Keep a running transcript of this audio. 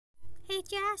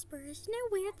Jasper, isn't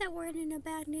it weird that we're in an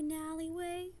abandoned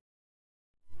alleyway?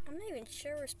 I'm not even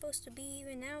sure we're supposed to be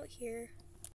even out here.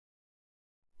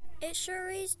 It sure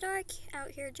is dark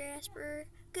out here, Jasper.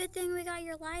 Good thing we got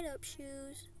your light-up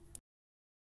shoes.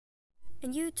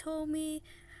 And you told me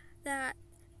that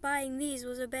buying these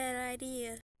was a bad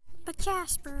idea. But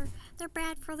Jasper, they're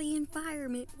bad for the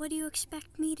environment. What do you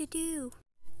expect me to do?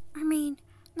 I mean,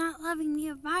 not loving the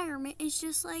environment is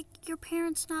just like your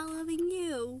parents not loving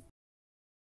you.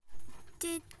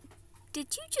 Did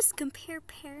you just compare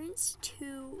parents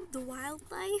to the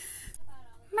wildlife?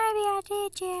 Maybe I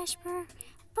did, Jasper,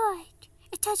 but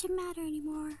it doesn't matter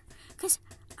anymore, 'cause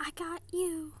I got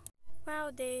you. Wow,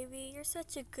 Davy, you're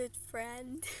such a good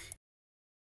friend.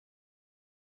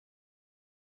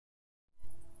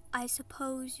 I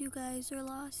suppose you guys are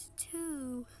lost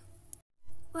too.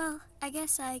 Well, I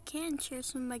guess I can share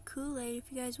some of my Kool-Aid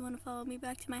if you guys want to follow me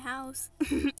back to my house.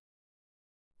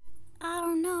 I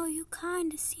don't know, you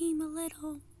kind of seem a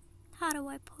little, how do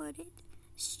I put it,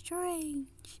 strange.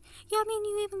 Yeah, I mean,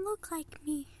 you even look like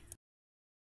me.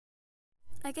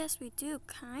 I guess we do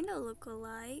kind of look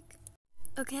alike.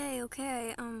 Okay,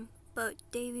 but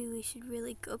Davy, we should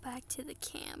really go back to the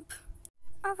camp.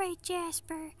 Alright,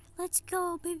 Jasper, let's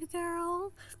go, baby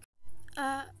girl.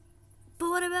 But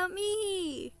what about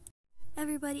me?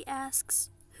 Everybody asks,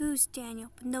 who's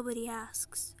Daniel? But nobody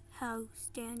asks,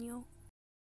 how's Daniel?